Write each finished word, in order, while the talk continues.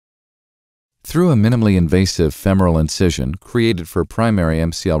Through a minimally invasive femoral incision created for primary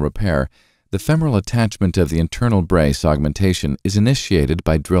MCL repair, the femoral attachment of the internal brace augmentation is initiated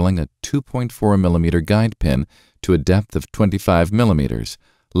by drilling a 2.4 mm guide pin to a depth of 25 mm,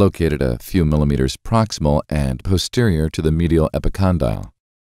 located a few millimeters proximal and posterior to the medial epicondyle.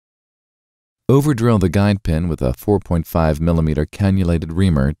 Overdrill the guide pin with a 4.5 mm cannulated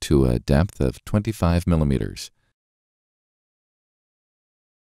reamer to a depth of 25 mm.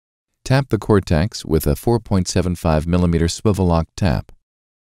 Tap the cortex with a 4.75 mm SwiveLock tap.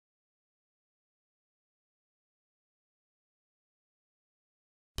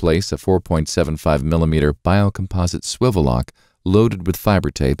 Place a 4.75 mm biocomposite SwiveLock loaded with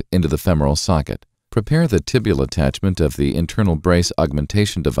FiberTape into the femoral socket. Prepare the tibial attachment of the InternalBrace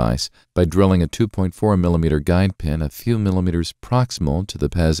augmentation device by drilling a 2.4 mm guide pin a few millimeters proximal to the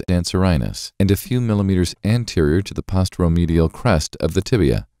pes dancerinus and a few millimeters anterior to the posteromedial crest of the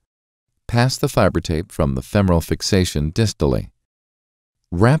tibia. Pass the FiberTape from the femoral fixation distally.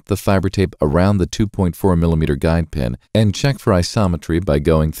 Wrap the FiberTape around the 2.4 mm guide pin and check for isometry by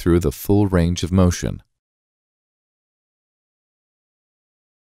going through the full range of motion.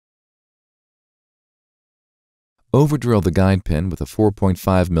 Overdrill the guide pin with a 4.5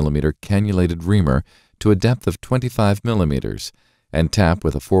 mm cannulated reamer to a depth of 25 mm and tap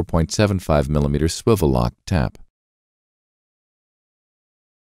with a 4.75 mm SwiveLock tap.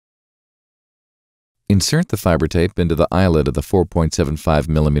 Insert the FiberTape into the eyelet of the 4.75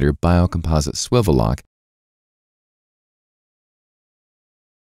 mm biocomposite SwiveLock.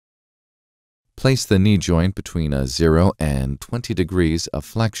 Place the knee joint between a 0 and 20 degrees of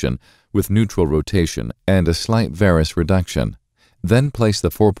flexion with neutral rotation and a slight varus reduction. Then place the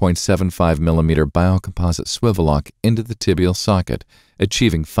 4.75 mm biocomposite SwiveLock into the tibial socket,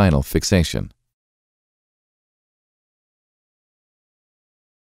 achieving final fixation.